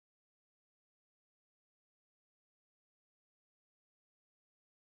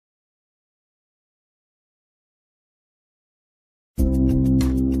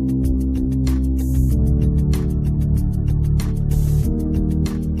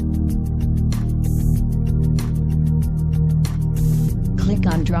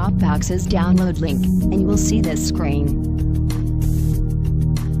click on Dropbox's download link, and you will see this screen.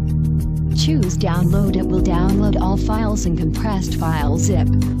 Choose Download. It will download all files in compressed file zip.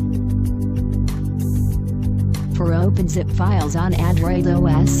 For OpenZip files on Android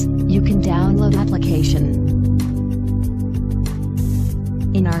OS, you can download application.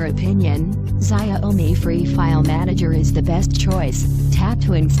 In our opinion, Xiaomi Free File Manager is the best choice. Tap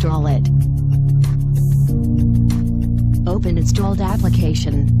to install it. Open installed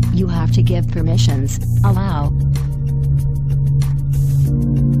application. You have to give permissions. Allow.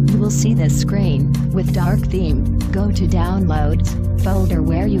 You will see this screen with dark theme. Go to Downloads folder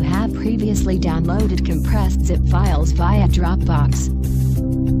where you have previously downloaded compressed zip files via Dropbox.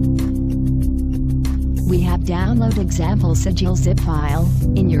 We have download example sigil zip file.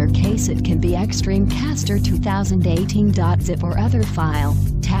 In your case it can be Extremecaster 2018.zip or other file.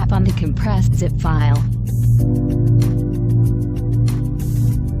 Tap on the compressed zip file.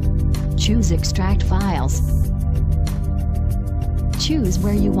 Choose Extract Files. Choose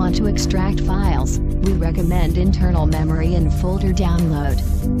where you want to extract files. We recommend internal memory and folder download.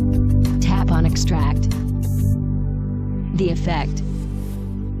 Tap on Extract. The effect